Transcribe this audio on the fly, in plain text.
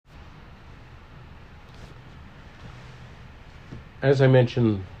As I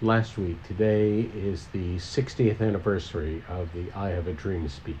mentioned last week, today is the 60th anniversary of the I Have a Dream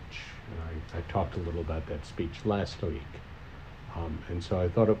speech. I talked a little about that speech last week. And so I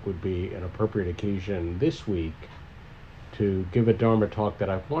thought it would be an appropriate occasion this week to give a Dharma talk that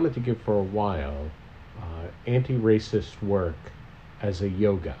I've wanted to give for a while, anti-racist work as a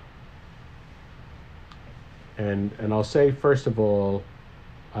yoga. And I'll say, first of all,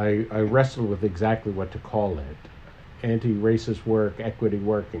 I wrestled with exactly what to call it. Anti-racist work, equity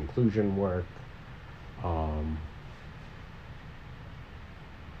work, inclusion work. I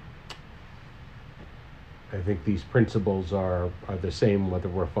think these principles are the same whether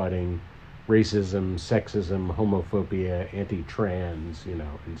we're fighting racism, sexism, homophobia, anti-trans,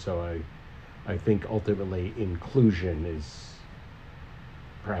 and so I think ultimately inclusion is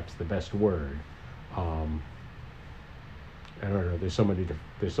perhaps the best word. I don't know, there's so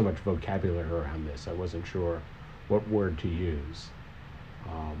much vocabulary around this. I wasn't sure what word to use.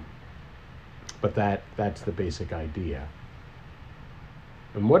 But that's the basic idea.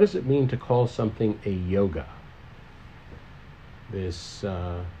 And what does it mean to call something a yoga? This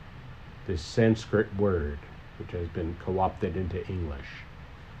Sanskrit word, which has been co-opted into English.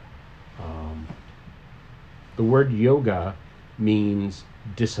 The word yoga means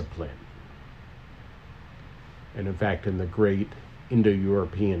discipline. And in fact, in the great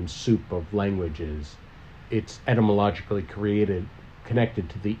Indo-European soup of languages, it's etymologically connected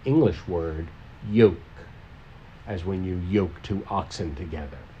to the English word yoke, as when you yoke two oxen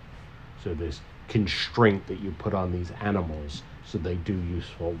together. So this constraint that you put on these animals so they do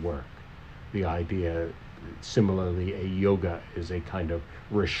useful work. The idea, similarly, a yoga is a kind of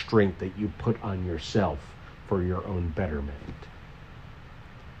restraint that you put on yourself for your own betterment.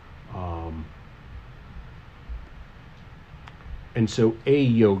 And so a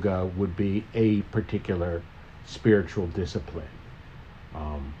yoga would be a particular spiritual discipline.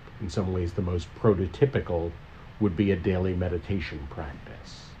 In some ways, the most prototypical would be a daily meditation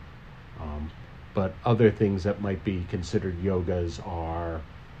practice. But other things that might be considered yogas are,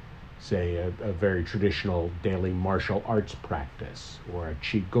 say, a very traditional daily martial arts practice, or a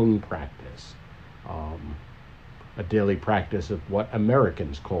qigong practice, a daily practice of what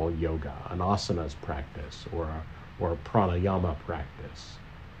Americans call yoga, an asanas practice, or a pranayama practice.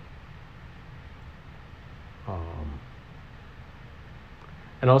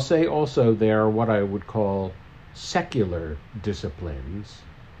 And I'll say also there are what I would call secular disciplines,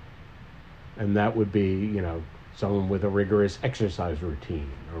 and that would be, someone with a rigorous exercise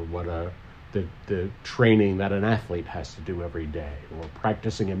routine, or what the training that an athlete has to do every day, or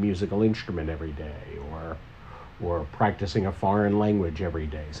practicing a musical instrument every day, or practicing a foreign language every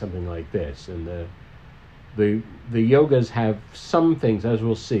day, something like this. And the yogas have some things, as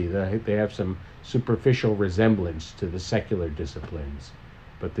we'll see, they have some superficial resemblance to the secular disciplines,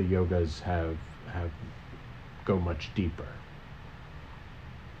 but the yogas go much deeper.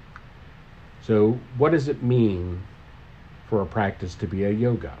 So what does it mean for a practice to be a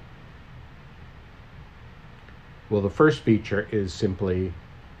yoga? Well, the first feature is simply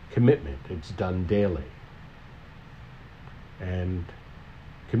commitment. It's done daily. And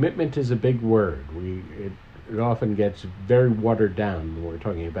commitment is a big word. It often gets very watered down when we're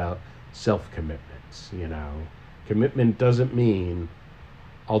talking about self-commitments, Commitment doesn't mean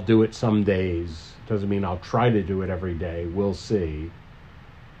I'll do it some days. Doesn't mean I'll try to do it every day. We'll see.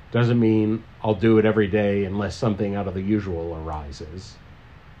 Doesn't mean I'll do it every day unless something out of the usual arises.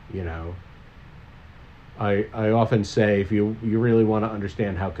 I often say, if you really want to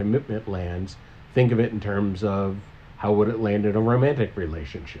understand how commitment lands, think of it in terms of how would it land in a romantic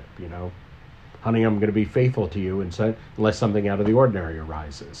relationship, Honey, I'm going to be faithful to you unless something out of the ordinary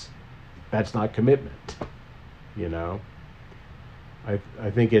arises. That's not commitment, I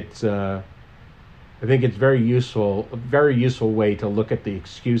think it's very useful, a very useful way to look at the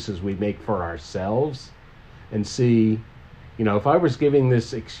excuses we make for ourselves and see, if I was giving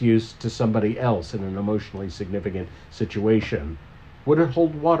this excuse to somebody else in an emotionally significant situation, would it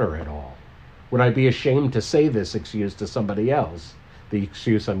hold water at all? Would I be ashamed to say this excuse to somebody else, the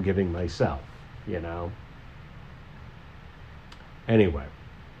excuse I'm giving myself, Anyway,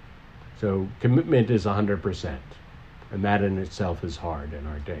 so commitment is 100%, and that in itself is hard in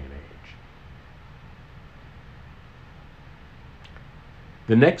our day and age.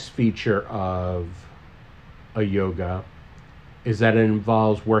 The next feature of a yoga is that it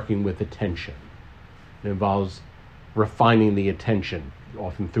involves working with attention. It involves refining the attention,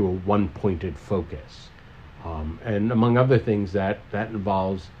 often through a one-pointed focus. And among other things, that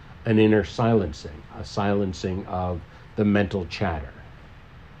involves an inner silencing, a silencing of the mental chatter.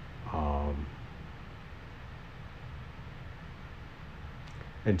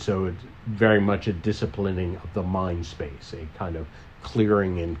 And so it's very much a disciplining of the mind space, a kind of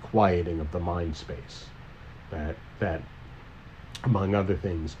clearing and quieting of the mind space that among other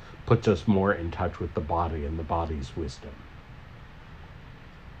things, puts us more in touch with the body and the body's wisdom.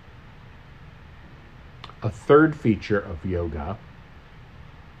 A third feature of a yoga,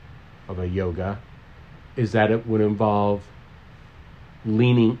 is that it would involve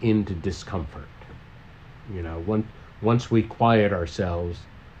leaning into discomfort. Once we quiet ourselves,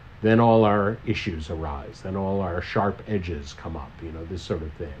 then all our issues arise, then all our sharp edges come up, this sort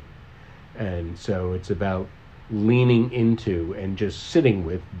of thing. And so it's about leaning into and just sitting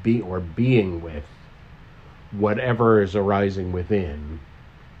with, being with whatever is arising within,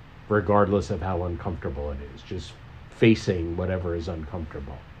 regardless of how uncomfortable it is, just facing whatever is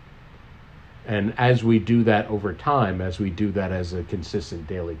uncomfortable. And as we do that over time, as we do that as a consistent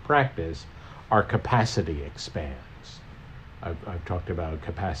daily practice, our capacity expands. I've talked about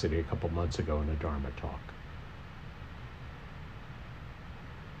capacity a couple months ago in a Dharma talk.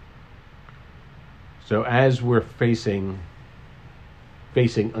 So as we're facing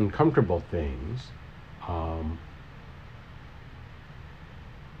uncomfortable things,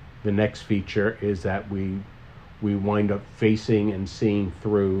 the next feature is that we wind up facing and seeing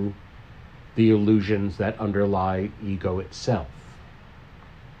through the illusions that underlie ego itself,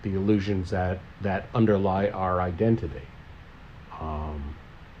 the illusions that underlie our identity.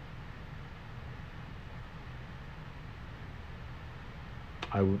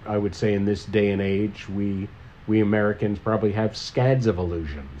 I would say in this day and age, we Americans probably have scads of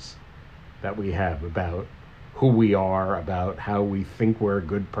illusions that we have about who we are, about how we think we're a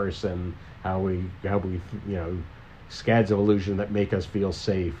good person, how we scads of illusion that make us feel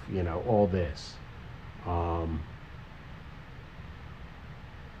safe, all this. Of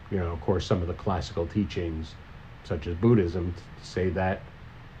course, some of the classical teachings, such as Buddhism, say that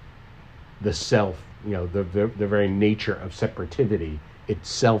the self, the very nature of separativity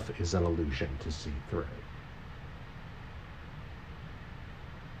itself is an illusion to see through.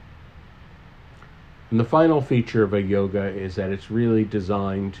 And the final feature of a yoga is that it's really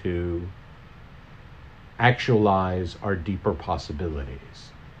designed to actualize our deeper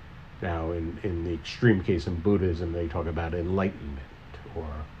possibilities. Now, in the extreme case in Buddhism, they talk about enlightenment or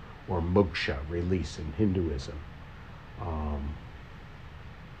moksha, release in Hinduism.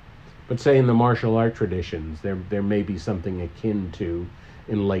 But say in the martial art traditions, there may be something akin to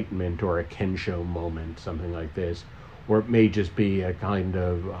enlightenment or a kensho moment, something like this, or it may just be a kind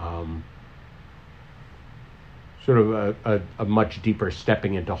of sort of a much deeper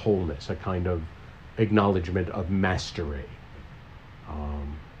stepping into wholeness, a kind of acknowledgement of mastery.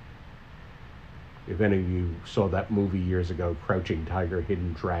 If any of you saw that movie years ago, Crouching Tiger,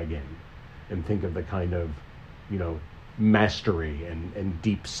 Hidden Dragon, and think of the kind of, mastery and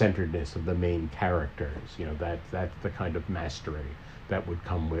deep centeredness of the main characters, that's the kind of mastery that would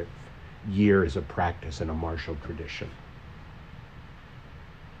come with years of practice in a martial tradition.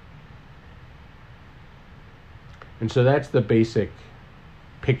 And so that's the basic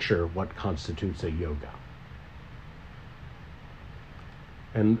picture of what constitutes a yoga.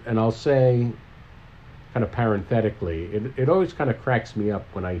 And I'll say, kind of parenthetically, it always kind of cracks me up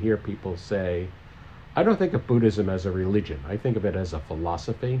when I hear people say, I don't think of Buddhism as a religion. I think of it as a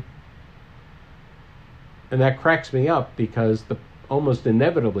philosophy. And that cracks me up because almost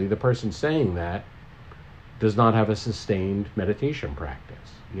inevitably the person saying that does not have a sustained meditation practice,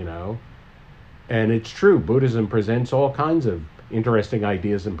 And it's true, Buddhism presents all kinds of interesting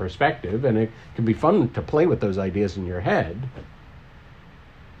ideas and perspective, and it can be fun to play with those ideas in your head.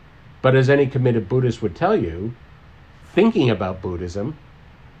 But as any committed Buddhist would tell you, thinking about Buddhism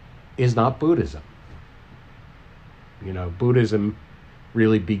is not Buddhism. Buddhism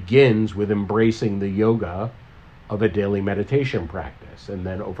really begins with embracing the yoga of a daily meditation practice. And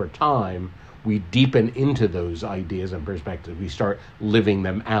then over time, we deepen into those ideas and perspectives. We start living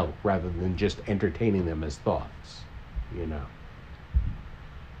them out rather than just entertaining them as thoughts.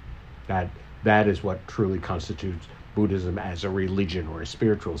 That is what truly constitutes Buddhism as a religion or a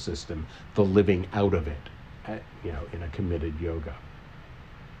spiritual system, the living out of it, in a committed yoga.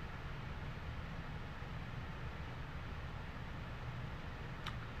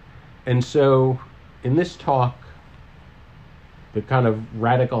 And so, in this talk, the kind of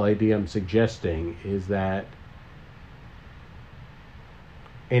radical idea I'm suggesting is that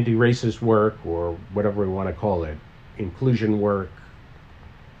anti-racist work, or whatever we want to call it, inclusion work,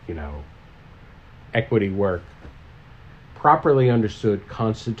 equity work, properly understood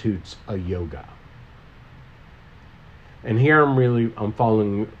constitutes a yoga. And here I'm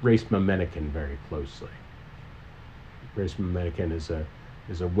following Race Mamenekin very closely. Race Mamenekin is a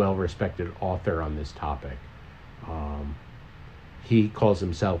is a well-respected author on this topic. He calls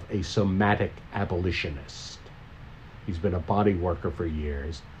himself a somatic abolitionist. He's been a body worker for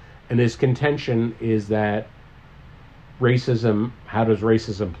years. And his contention is that racism, how does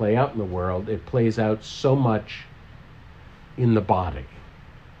racism play out in the world? It plays out so much in the body.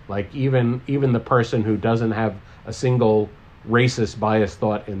 Like even the person who doesn't have a single racist bias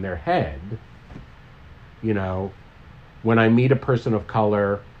thought in their head, you know, when I meet a person of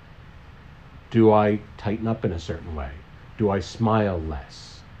color, do I tighten up in a certain way? Do I smile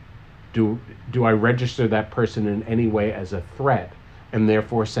less? Do I register that person in any way as a threat and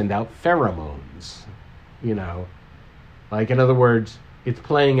therefore send out pheromones? You know, like in other words, it's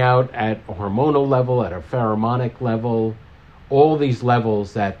playing out at a hormonal level, at a pheromonic level, all these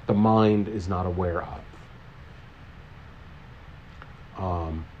levels that the mind is not aware of.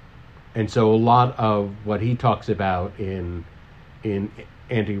 And so a lot of what he talks about in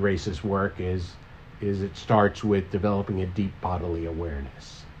anti-racist work is it starts with developing a deep bodily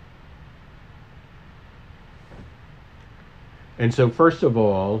awareness. And so first of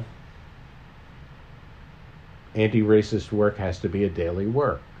all, anti-racist work has to be a daily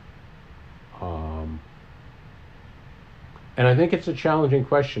work. And I think it's a challenging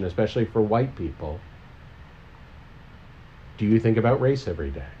question, especially for white people. Do you think about race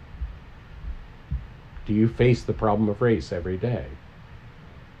every day? Do you face the problem of race every day?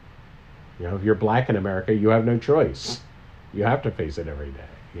 You know, if you're black in America, you have no choice. You have to face it every day,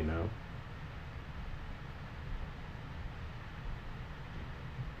 you know?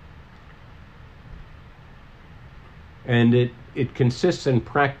 And it consists in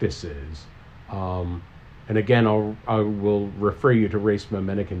practices. And again, I will refer you to Race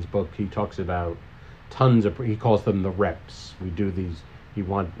Memenikin's book. He talks about he calls them the reps. We do these, he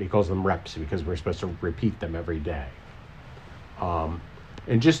calls them reps because we're supposed to repeat them every day.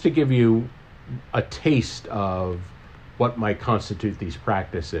 And just to give you a taste of what might constitute these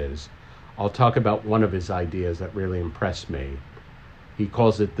practices, I'll talk about one of his ideas that really impressed me. He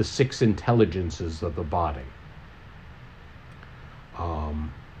calls it the 6 intelligences of the body.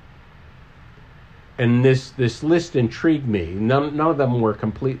 And this list intrigued me. None of them were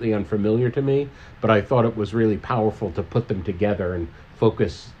completely unfamiliar to me, but I thought it was really powerful to put them together and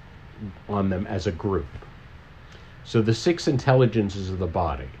focus on them as a group. So the 6 intelligences of the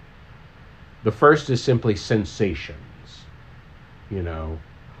body. The first is simply sensations. You know,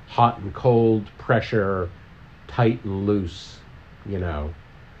 hot and cold, pressure, tight and loose, you know.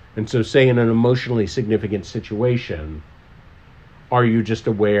 And so say in an emotionally significant situation, are you just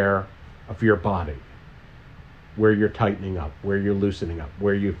aware of your body? Where you're tightening up, where you're loosening up,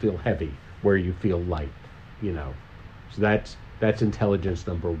 where you feel heavy, where you feel light, you know. So that's intelligence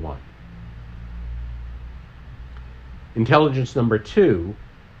number 1. Intelligence number 2,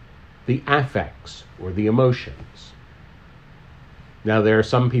 the affects or the emotions. Now there are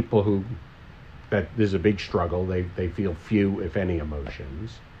some people that there's a big struggle. They feel few, if any,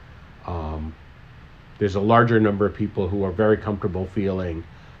 emotions. There's a larger number of people who are very comfortable feeling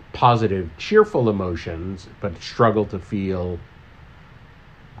positive, cheerful emotions, but struggle to feel,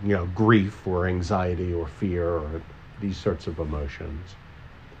 you know, grief or anxiety or fear or these sorts of emotions.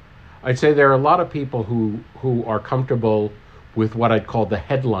 I'd say there are a lot of people who are comfortable with what I'd call the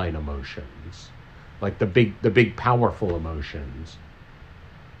headline emotions, like the big powerful emotions.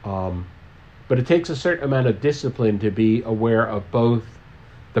 But it takes a certain amount of discipline to be aware of both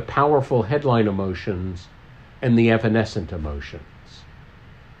the powerful headline emotions and the evanescent emotions.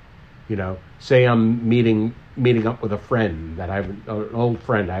 You know, say I'm meeting up with a friend an old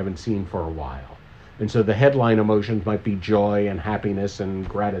friend I haven't seen for a while. And so the headline emotions might be joy and happiness and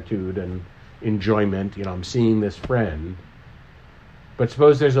gratitude and enjoyment. You know, I'm seeing this friend. But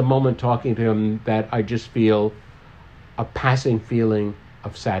suppose there's a moment talking to him that I just feel a passing feeling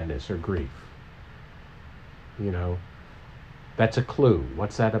of sadness or grief. You know, that's a clue.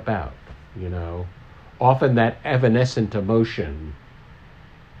 What's that about? You know, often that evanescent emotion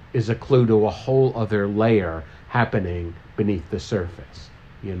is a clue to a whole other layer happening beneath the surface,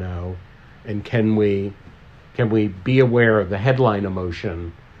 you know? And can we be aware of the headline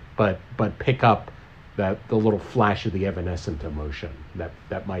emotion, but pick up the little flash of the evanescent emotion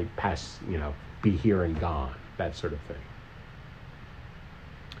that might pass, you know, be here and gone, that sort of thing.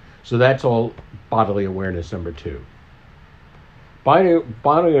 So that's all bodily awareness number 2.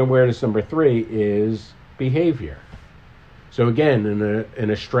 Bodily awareness number 3 is behavior. So again, in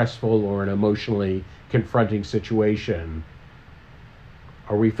a stressful or an emotionally confronting situation,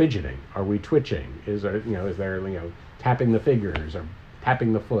 are we fidgeting? Are we twitching? Is there tapping the fingers or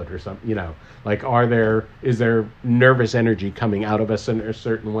tapping the foot or something, like is there nervous energy coming out of us in a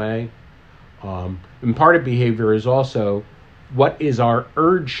certain way? And part of behavior is also, what is our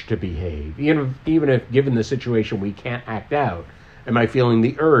urge to behave? Even if given the situation we can't act out, am I feeling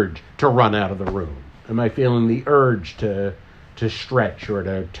the urge to run out of the room? Am I feeling the urge to stretch or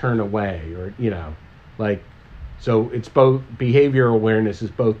to turn away, or so it's both behavior awareness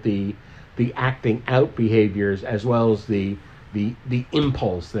is both the acting out behaviors as well as the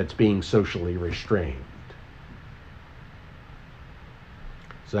impulse that's being socially restrained.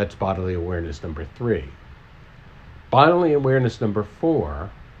 So that's bodily awareness number 3. Bodily awareness number 4,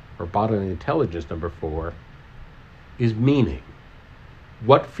 or bodily intelligence number 4, is meaning.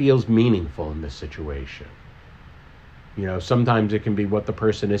 What feels meaningful in this situation? Sometimes it can be what the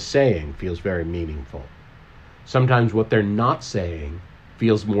person is saying feels very meaningful. Sometimes what they're not saying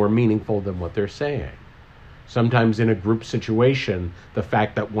feels more meaningful than what they're saying. Sometimes in a group situation, the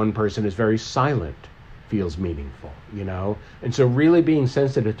fact that one person is very silent feels meaningful, And so really being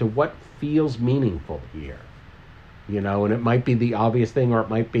sensitive to what feels meaningful here, and it might be the obvious thing or it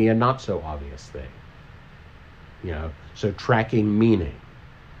might be a not so obvious thing, So tracking meaning,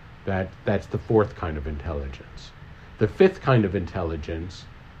 that's the 4th kind of intelligence. The 5th kind of intelligence,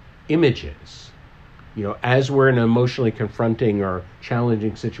 images. As we're in an emotionally confronting or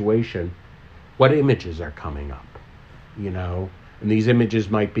challenging situation, what images are coming up, And these images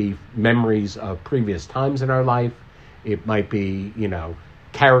might be memories of previous times in our life. It might be,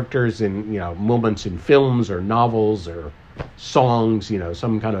 characters in, moments in films or novels or songs,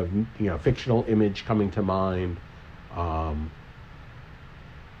 some kind of, fictional image coming to mind.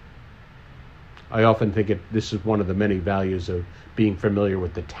 I often think this is one of the many values of being familiar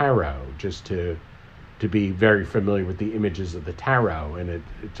with the tarot, just to be very familiar with the images of the tarot, and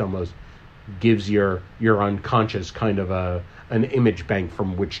it's almost gives your unconscious kind of an image bank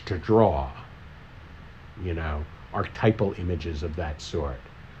from which to draw, archetypal images of that sort.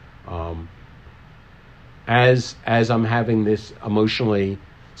 As I'm having this emotionally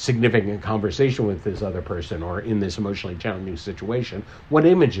significant conversation with this other person or in this emotionally challenging situation, what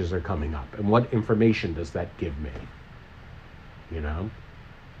images are coming up and what information does that give me?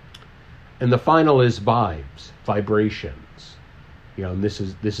 And the final is vibes, vibrations. And this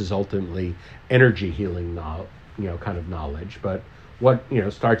is ultimately energy healing kind of knowledge. But what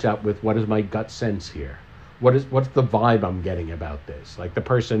starts out with, what is my gut sense here? What's the vibe I'm getting about this? Like, the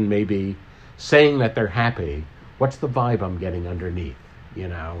person may be saying that they're happy. What's the vibe I'm getting underneath?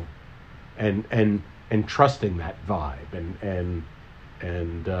 And trusting that vibe and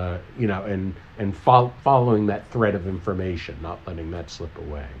following that thread of information, not letting that slip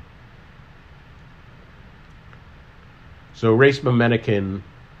away. So Race Mimetican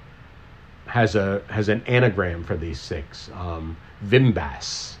has an anagram for these 6,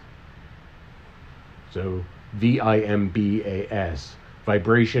 VIMBAS. So VIMBAS,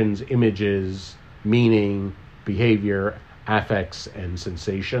 vibrations, images, meaning, behavior, affects, and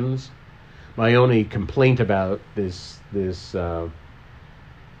sensations. My only complaint about this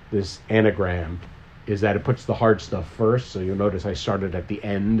anagram is that it puts the hard stuff first. So you'll notice I started at the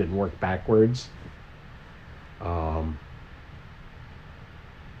end and worked backwards.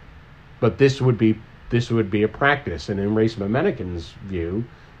 But this would be a practice, and in Race Mimetican's view,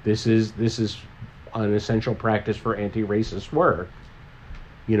 this is an essential practice for anti-racist work.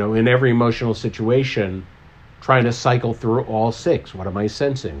 In every emotional situation, trying to cycle through all 6. What am I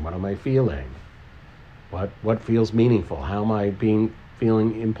sensing? What am I feeling? What feels meaningful? How am I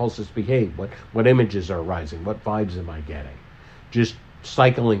feeling impulses behave? What images are arising? What vibes am I getting? Just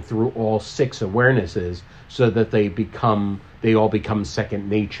cycling through all 6 awarenesses so that they all become second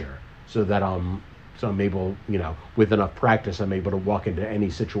nature. So that I'm able, with enough practice, I'm able to walk into any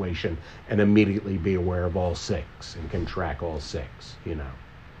situation and immediately be aware of all 6 and can track all 6,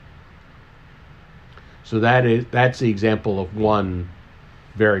 So that's the example of one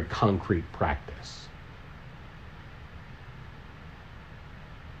very concrete practice.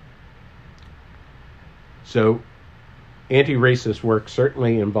 So anti-racist work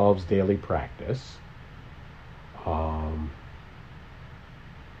certainly involves daily practice.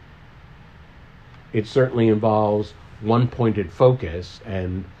 It certainly involves one-pointed focus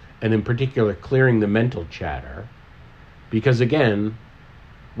and in particular clearing the mental chatter, because again,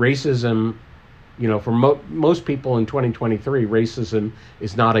 racism, for most people in 2023, racism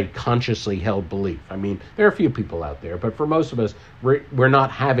is not a consciously held belief. I mean, there are a few people out there, but for most of us, we're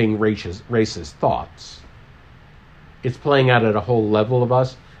not having racist thoughts. It's playing out at a whole level of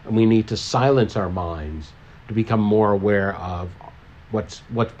us, and we need to silence our minds to become more aware of what's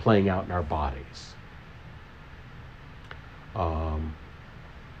playing out in our bodies.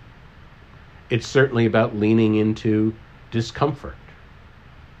 it's certainly about leaning into discomfort.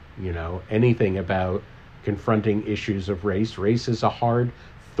 Anything about confronting issues of race. Race is a hard,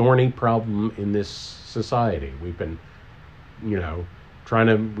 thorny problem in this society. We've been,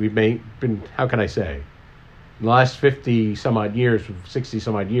 how can I say, in the last 50 some odd years, 60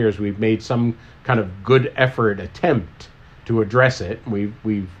 some odd years, we've made some kind of good effort attempt to address it.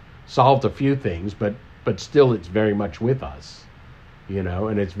 We've solved a few things, but still it's very much with us,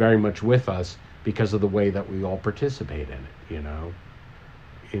 and it's very much with us because of the way that we all participate in it,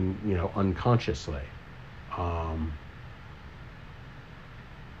 unconsciously.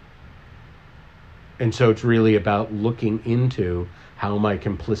 And so it's really about looking into, how am I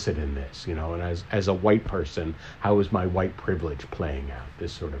complicit in this, and as a white person, how is my white privilege playing out,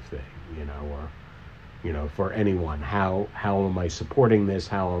 this sort of thing, or, for anyone, how am I supporting this,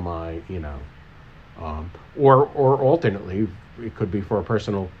 how am I, or alternately, it could be for a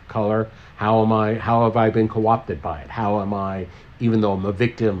person of color, how have I been co-opted by it, how am I, even though I'm a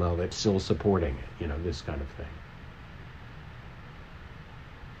victim of it, still supporting it, this kind of thing.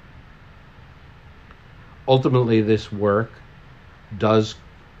 Ultimately, this work does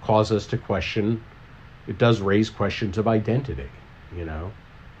cause us to question, it does raise questions of identity,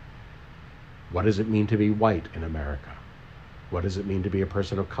 What does it mean to be white in America? What does it mean to be a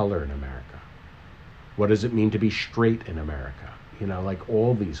person of color in America? What does it mean to be straight in America? Like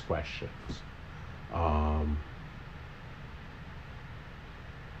all these questions.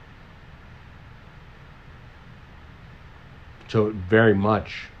 So it very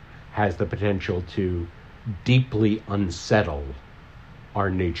much has the potential to deeply unsettle our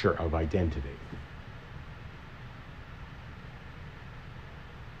nature of identity.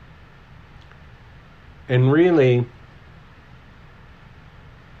 And really,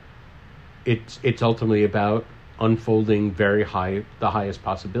 it's ultimately about unfolding the highest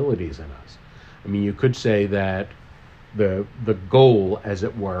possibilities in us. I mean, you could say that the goal, as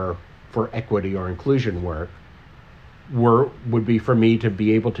it were, for equity or inclusion work would be for me to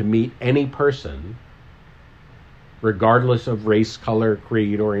be able to meet any person, regardless of race, color,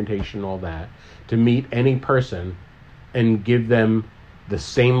 creed, orientation, all that, to meet any person and give them the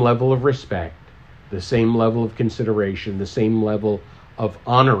same level of respect, the same level of consideration, the same level of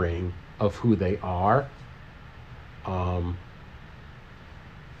honoring of who they are. And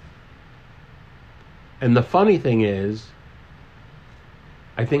the funny thing is,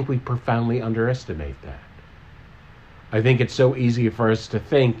 I think we profoundly underestimate that. I think it's so easy for us to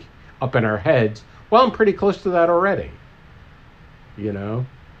think up in our heads, well, I'm pretty close to that already, and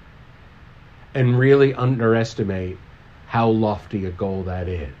really underestimate how lofty a goal that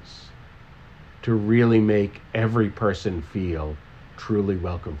is, to really make every person feel truly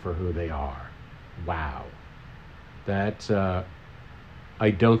welcome for who they are. Wow. That's, I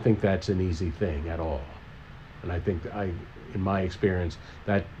don't think that's an easy thing at all. And I think in my experience,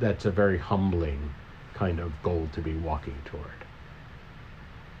 that's a very humbling kind of goal to be walking toward.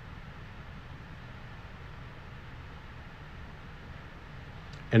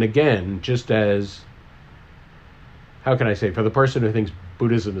 And again, just as, how can I say, for the person who thinks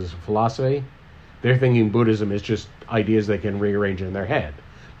Buddhism is a philosophy, they're thinking Buddhism is just ideas they can rearrange in their head.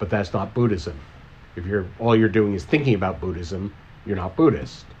 But that's not Buddhism. If all you're doing is thinking about Buddhism, you're not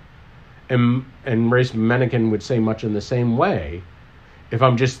Buddhist. And Race Mencken would say much in the same way. If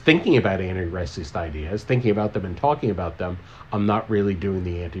I'm just thinking about anti-racist ideas, thinking about them and talking about them, I'm not really doing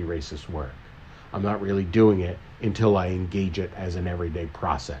the anti-racist work. I'm not really doing it until I engage it as an everyday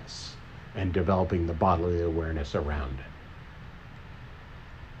process and developing the bodily awareness around it.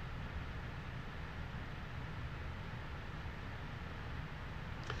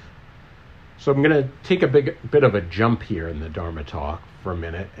 So I'm going to take a bit of a jump here in the Dharma talk for a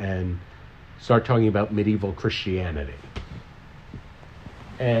minute and start talking about medieval Christianity.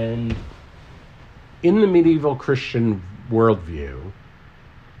 And in the medieval Christian worldview,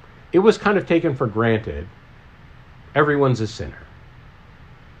 it was kind of taken for granted everyone's a sinner.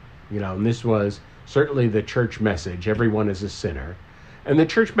 And this was certainly the church message, everyone is a sinner. And the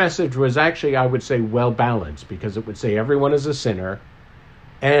church message was actually, I would say, well balanced, because it would say everyone is a sinner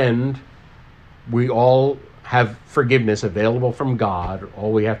and we all have forgiveness available from God.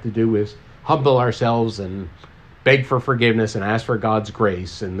 All we have to do is humble ourselves and beg for forgiveness and ask for God's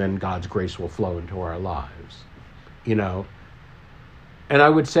grace, and then God's grace will flow into our lives. And I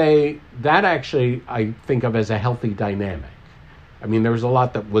would say that actually I think of as a healthy dynamic. I mean, there was a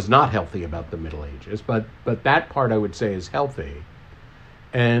lot that was not healthy about the Middle Ages, but that part I would say is healthy.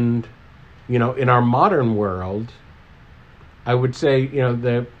 And, in our modern world, I would say,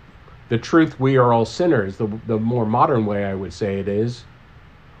 the truth, we are all sinners, the more modern way I would say it is,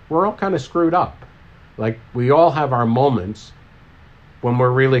 we're all kind of screwed up. Like, we all have our moments when we're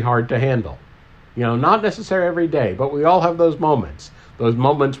really hard to handle. Not necessarily every day, but we all have those moments. Those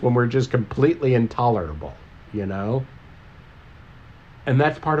moments when we're just completely intolerable, And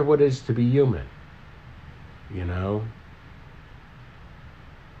that's part of what it is to be human,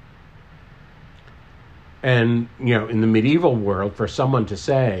 And, in the medieval world, for someone to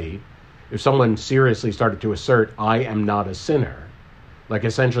say, if someone seriously started to assert, I am not a sinner, like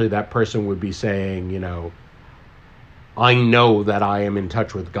essentially that person would be saying, I know that I am in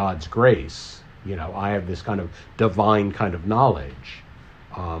touch with God's grace. I have this kind of divine kind of knowledge.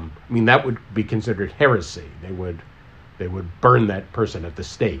 That would be considered heresy. They would burn that person at the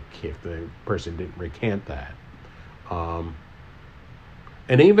stake if the person didn't recant that. And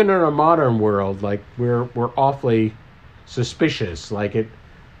even in our modern world, like we're awfully suspicious. Like it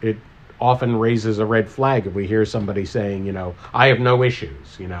often raises a red flag if we hear somebody saying, I have no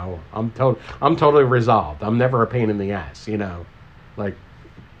issues. I'm totally resolved. I'm never a pain in the ass. Like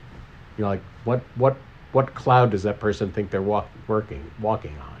what cloud does that person think they're walking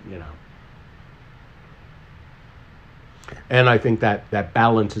on? And I think that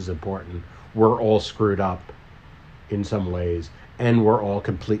balance is important. We're all screwed up in some ways, and we're all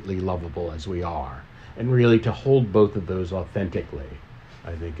completely lovable as we are. And really to hold both of those authentically,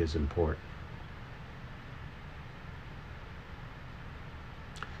 I think, is important.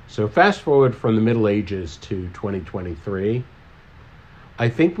 So fast forward from the Middle Ages to 2023, I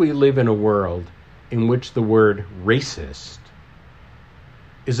think we live in a world in which the word racist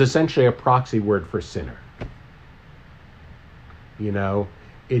is essentially a proxy word for sinner.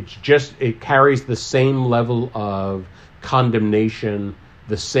 It carries the same level of condemnation,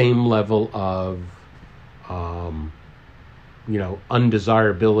 the same level of,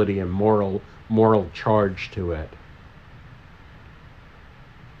 undesirability and moral charge to it.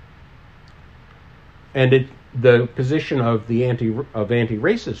 And the position of the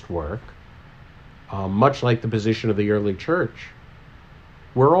anti-racist work, much like the position of the early church,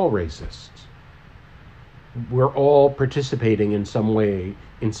 we're all racists. We're all participating in some way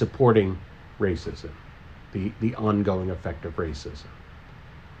in supporting racism, the ongoing effect of racism.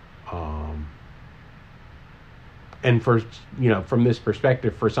 And from this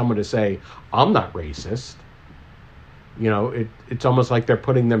perspective, for someone to say, I'm not racist, it's almost like they're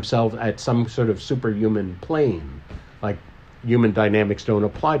putting themselves at some sort of superhuman plane, like human dynamics don't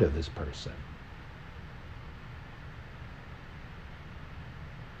apply to this person.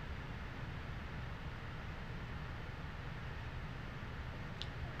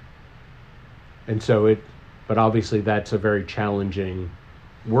 And so but obviously that's a very challenging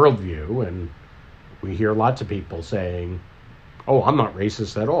worldview, and we hear lots of people saying, oh, I'm not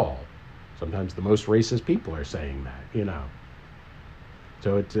racist at all. Sometimes the most racist people are saying that,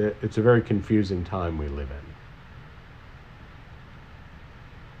 So it's a very confusing time we live in.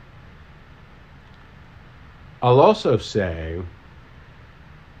 I'll also say,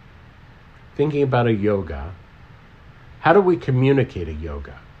 thinking about a yoga, how do we communicate a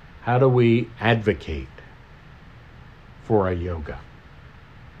yoga? How do we advocate for a yoga?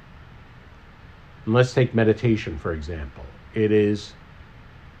 And let's take meditation, for example.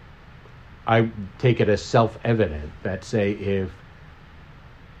 I take it as self-evident that, say, if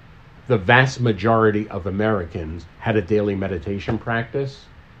the vast majority of Americans had a daily meditation practice,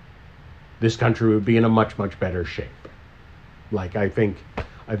 this country would be in a much, much better shape. Like, I think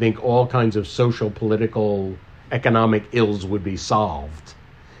all kinds of social, political, economic ills would be solved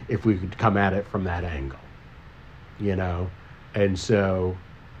if we could come at it from that angle, And so,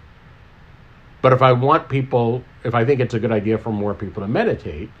 but if I think it's a good idea for more people to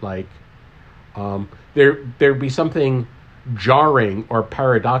meditate, like, there'd be something jarring or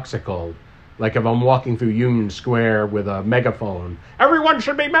paradoxical, like if I'm walking through Union Square with a megaphone, everyone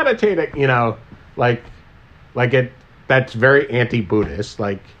should be meditating, that's very anti-Buddhist,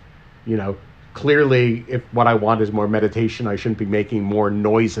 clearly, if what I want is more meditation, I shouldn't be making more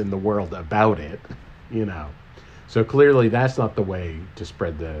noise in the world about it, So clearly that's not the way to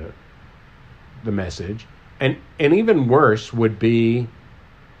spread the message. And even worse would be,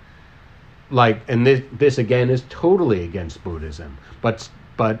 and this again is totally against Buddhism, but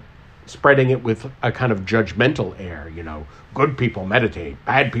spreading it with a kind of judgmental air, good people meditate,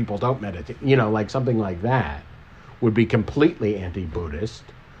 bad people don't meditate, something like that would be completely anti-Buddhist.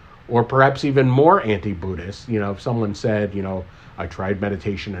 Or perhaps even more anti-Buddhist, if someone said, I tried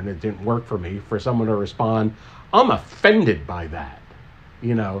meditation and it didn't work for me, for someone to respond, I'm offended by that.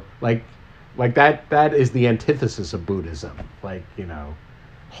 That is the antithesis of Buddhism.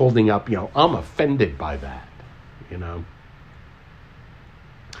 Holding up, I'm offended by that,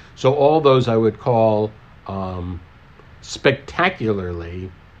 So all those I would call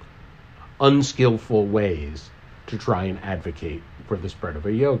spectacularly unskillful ways to try and advocate for the spread of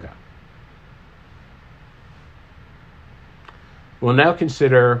a yoga. We'll now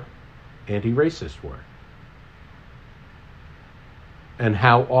consider anti-racist work and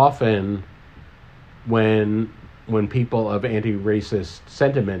how often when people of anti-racist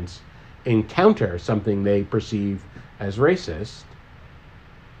sentiments encounter something they perceive as racist,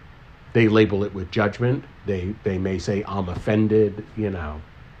 they label it with judgment. They may say, "I'm offended,"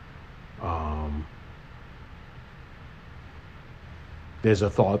 There's a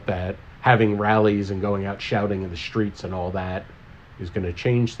thought that having rallies and going out shouting in the streets and all that is going to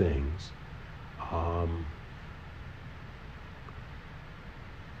change things.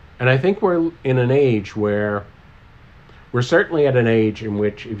 And I think we're in an age where we're certainly at an age in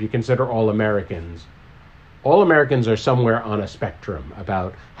which, if you consider all Americans are somewhere on a spectrum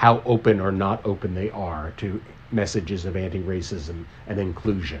about how open or not open they are to messages of anti-racism and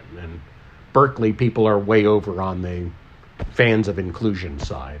inclusion. And Berkeley people are way over on the fans of inclusion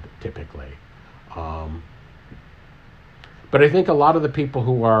side, typically. But I think a lot of the people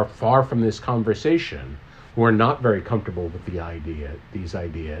who are far from this conversation, who are not very comfortable with these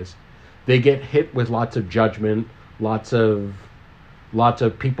ideas, they get hit with lots of judgment, lots of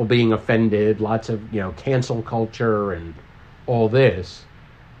people being offended, lots of cancel culture and all this,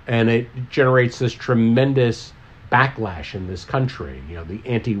 and it generates this tremendous backlash in this country. The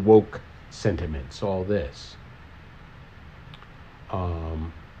anti-woke sentiments, all this.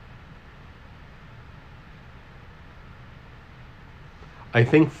 I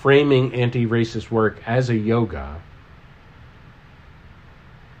think framing anti-racist work as a yoga,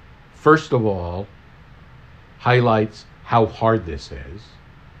 first of all, highlights how hard this is,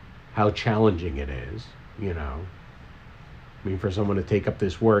 how challenging it is, for someone to take up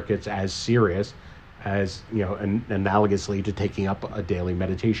this work, it's as serious as, analogously to taking up a daily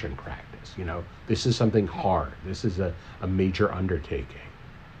meditation practice. This is something hard. This is a major undertaking.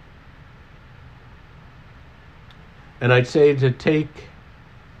 And I'd say to take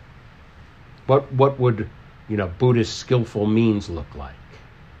what would, Buddhist skillful means look like?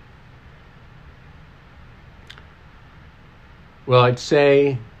 Well, I'd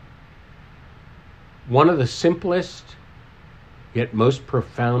say one of the simplest yet most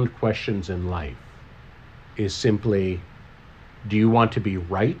profound questions in life is simply, do you want to be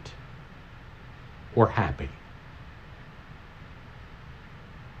right or happy?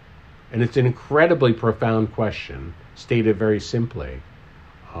 And it's an incredibly profound question, stated very simply.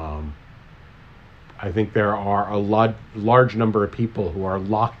 I think there are a large number of people who are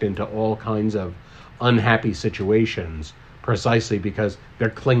locked into all kinds of unhappy situations precisely because they're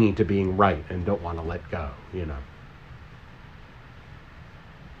clinging to being right and don't want to let go,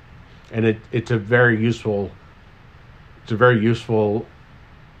 And it's a very useful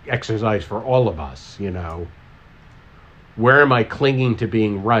exercise for all of us, Where am I clinging to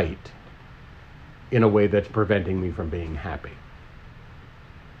being right in a way that's preventing me from being happy?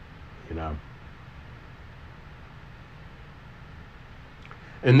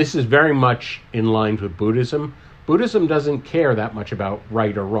 And this is very much in line with Buddhism. Buddhism doesn't care that much about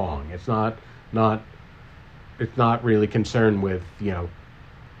right or wrong. It's not really concerned with,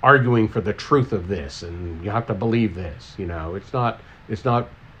 arguing for the truth of this and you have to believe this, It's not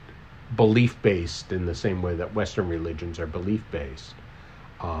belief based in the same way that Western religions are belief based.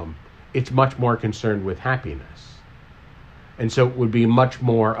 It's much more concerned with happiness. And so it would be much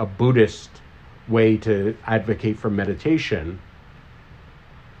more a Buddhist way to advocate for meditation.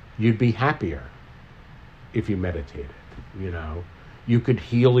 You'd be happier if you meditated, You could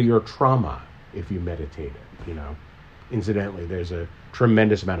heal your trauma if you meditated, Incidentally, there's a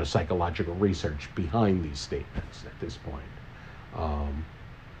tremendous amount of psychological research behind these statements at this point.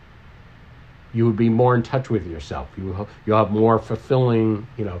 You would be more in touch with yourself. You'll have more fulfilling,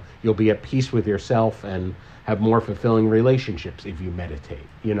 you'll be at peace with yourself and have more fulfilling relationships if you meditate.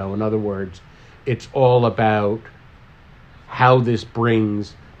 In other words, it's all about how this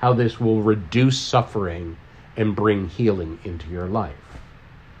will reduce suffering and bring healing into your life.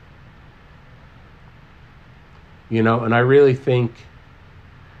 And I really think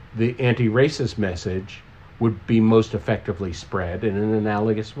the anti-racist message would be most effectively spread in an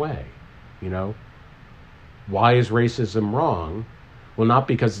analogous way. Why is racism wrong? Well, not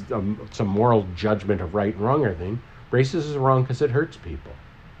because some moral judgment of right and wrong or anything. Racism is wrong because it hurts people,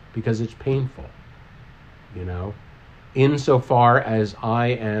 because it's painful. Insofar as I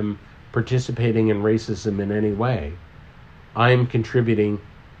am participating in racism in any way, I am contributing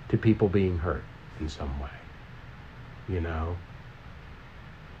to people being hurt in some way.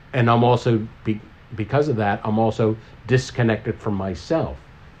 And I'm also, because of that, I'm also disconnected from myself.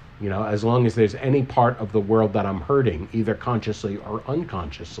 As long as there's any part of the world that I'm hurting, either consciously or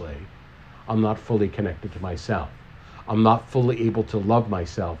unconsciously, I'm not fully connected to myself. I'm not fully able to love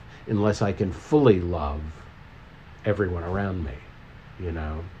myself unless I can fully love everyone around me.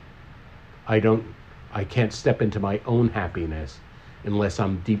 I can't step into my own happiness unless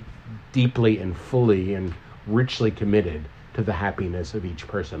I'm deeply and fully and richly committed to the happiness of each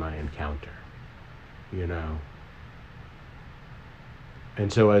person I encounter.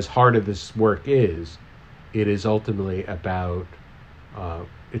 And so as hard as this work is, it is ultimately about an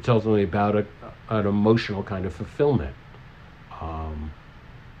emotional kind of fulfillment.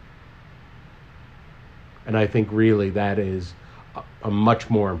 And I think really that is a much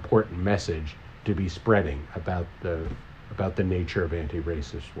more important message to be spreading about the nature of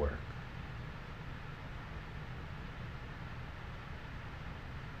anti-racist work.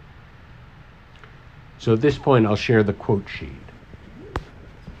 So at this point, I'll share the quote sheet.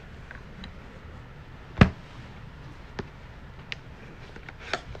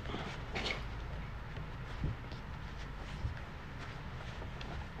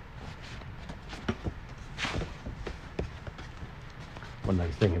 One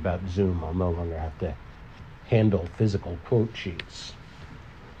nice thing about Zoom, I'll no longer have to handle physical quote sheets.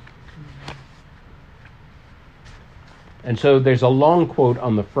 And so there's a long quote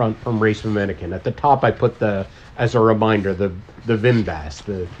on the front from Race Dominican. At the top I put as a reminder, the VIMBAS,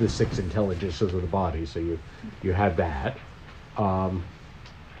 the 6 intelligences of the body, so you have that.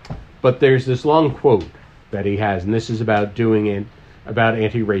 But there's this long quote that he has, and this is about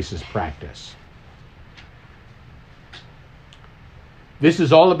anti-racist practice. This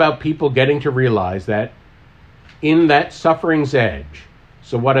is all about people getting to realize that in that suffering's edge.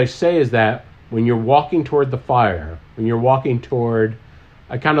 So what I say is that when you're walking toward the fire,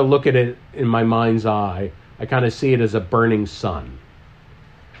 I kind of look at it in my mind's eye, I kind of see it as a burning sun.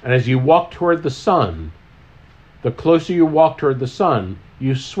 And as you walk toward the sun, the closer you walk toward the sun,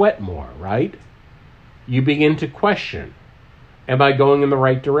 you sweat more, right? You begin to question, am I going in the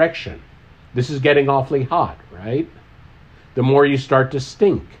right direction? This is getting awfully hot, right? The more you start to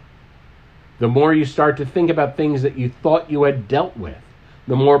stink, the more you start to think about things that you thought you had dealt with,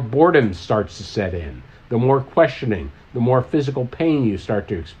 the more boredom starts to set in, the more questioning, the more physical pain you start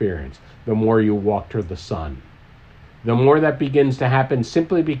to experience, the more you walk toward the sun. The more that begins to happen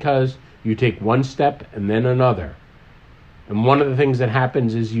simply because you take one step and then another. And one of the things that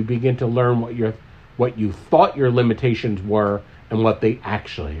happens is you begin to learn what you thought your limitations were and what they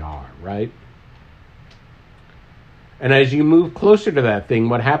actually are, right? And as you move closer to that thing,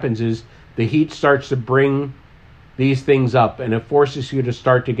 what happens is the heat starts to bring these things up, and it forces you to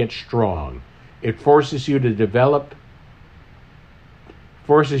start to get strong. It forces you to develop,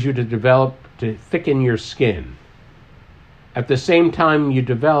 to thicken your skin. At the same time you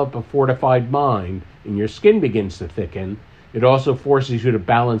develop a fortified mind and your skin begins to thicken, it also forces you to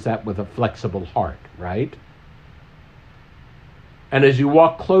balance that with a flexible heart, right? And as you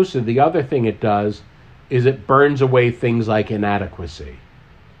walk closer, the other thing it does is it burns away things like inadequacy.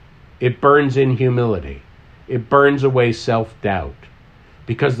 It burns in humility. It burns away self-doubt.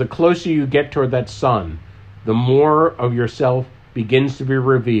 Because the closer you get toward that sun, the more of yourself begins to be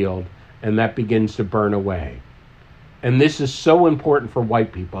revealed, and that begins to burn away. And this is so important for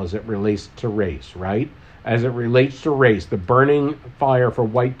white people as it relates to race, right? As it relates to race, the burning fire for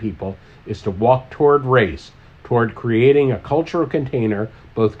white people is to walk toward race, toward creating a cultural container,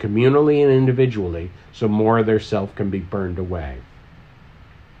 both communally and individually, so more of their self can be burned away.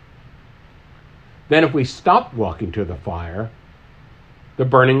 Then if we stop walking to the fire, the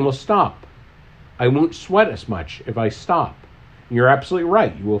burning will stop. I won't sweat as much if I stop. You're absolutely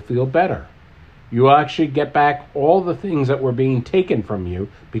right. You will feel better. You will actually get back all the things that were being taken from you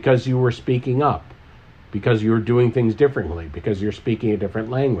because you were speaking up, because you were doing things differently, because you're speaking a different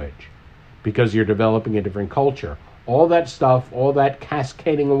language, because you're developing a different culture. All that stuff, all that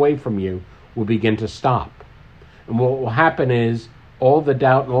cascading away from you will begin to stop. And what will happen is all the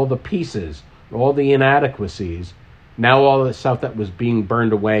doubt and all the pieces, all the inadequacies, now all the stuff that was being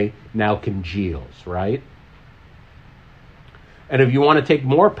burned away now congeals, right? And if you want to take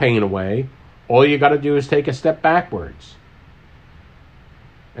more pain away, all you got to do is take a step backwards.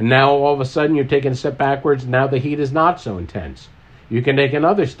 And now all of a sudden you're taking a step backwards, now the heat is not so intense. You can take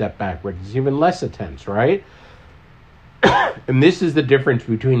another step backwards, it's even less intense, right? And this is the difference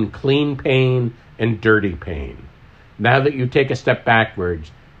between clean pain and dirty pain. Now that you take a step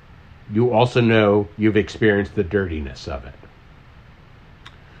backwards, you also know you've experienced the dirtiness of it.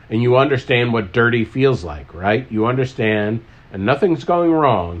 And you understand what dirty feels like, right? You understand and nothing's going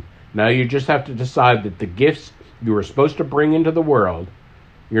wrong. Now you just have to decide that the gifts you were supposed to bring into the world,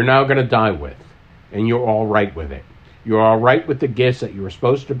 you're now going to die with, and you're all right with it. You're all right with the gifts that you were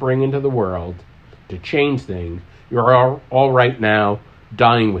supposed to bring into the world to change things. You're all right now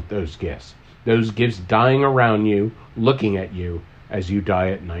dying with those gifts. Those gifts dying around you, looking at you as you die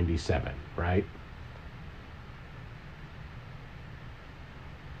at 97, right?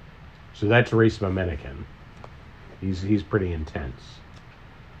 So that's Reese Mimenican. He's pretty intense.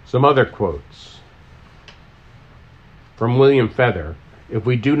 Some other quotes. From William Feather, if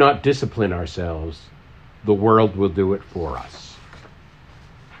we do not discipline ourselves, the world will do it for us.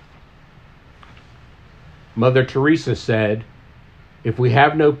 Mother Teresa said, if we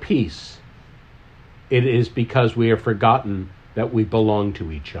have no peace, it is because we have forgotten that we belong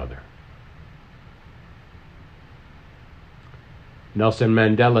to each other. Nelson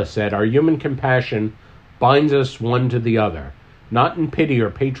Mandela said, our human compassion binds us one to the other, not in pity or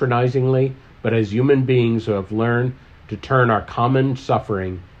patronizingly, but as human beings who have learned to turn our common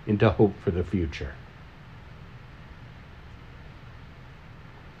suffering into hope for the future.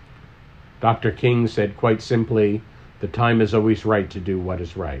 Dr. King said quite simply, the time is always right to do what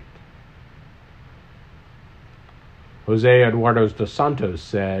is right. Jose Eduardo dos Santos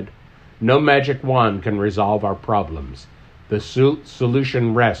said, no magic wand can resolve our problems. The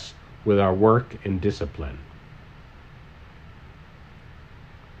solution rests with our work and discipline.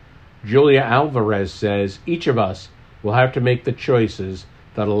 Julia Alvarez says, each of us will have to make the choices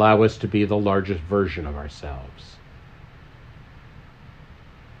that allow us to be the largest version of ourselves.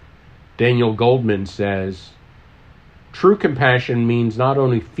 Daniel Goldman says, true compassion means not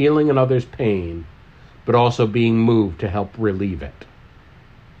only feeling another's pain, but also being moved to help relieve it.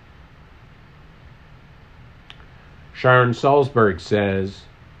 Sharon Salzberg says,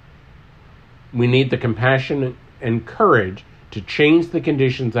 we need the compassion and courage to change the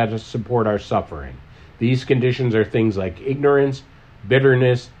conditions that support our suffering. These conditions are things like ignorance,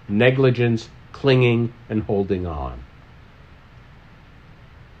 bitterness, negligence, clinging, and holding on.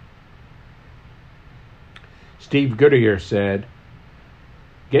 Steve Goodyear said,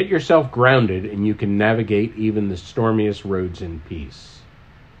 get yourself grounded and you can navigate even the stormiest roads in peace.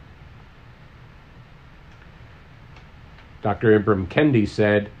 Dr. Ibram Kendi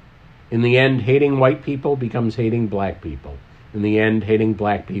said, in the end, hating white people becomes hating black people. In the end, hating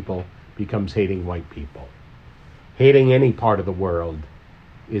black people becomes hating white people. Hating any part of the world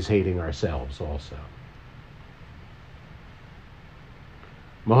is hating ourselves also.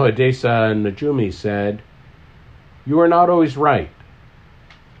 Mohadesa Najumi said, you are not always right.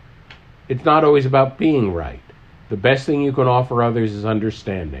 It's not always about being right. The best thing you can offer others is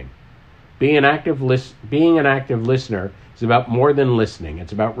understanding. Being an active listener is about more than listening.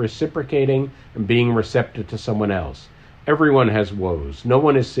 It's about reciprocating and being receptive to someone else. Everyone has woes. No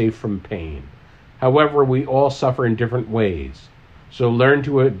one is safe from pain. However, we all suffer in different ways. So learn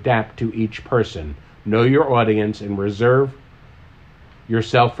to adapt to each person. Know your audience and reserve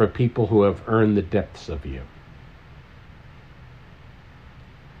yourself for people who have earned the depths of you.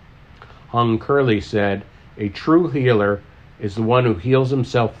 Hung Curley said, a true healer is the one who heals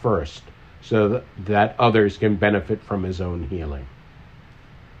himself first so that others can benefit from his own healing.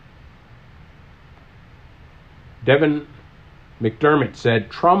 Devin McDermott said,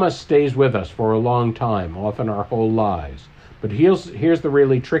 trauma stays with us for a long time, often our whole lives. But here's the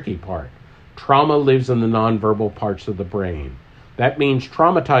really tricky part. Trauma lives in the nonverbal parts of the brain. That means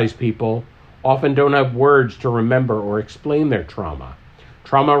traumatized people often don't have words to remember or explain their trauma.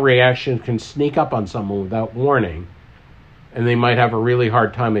 Trauma reactions can sneak up on someone without warning, and they might have a really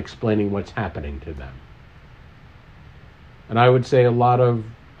hard time explaining what's happening to them. And I would say a lot of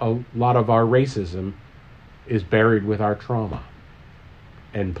our racism is buried with our trauma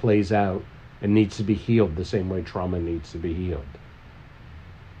and plays out and needs to be healed the same way trauma needs to be healed.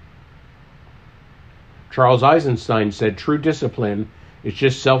 Charles Eisenstein said, true discipline is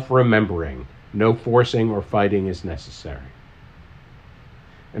just self-remembering. No forcing or fighting is necessary.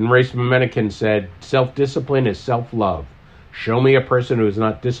 And Reese Mimenican said, self-discipline is self-love. Show me a person who is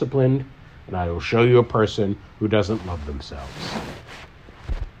not disciplined, and I will show you a person who doesn't love themselves.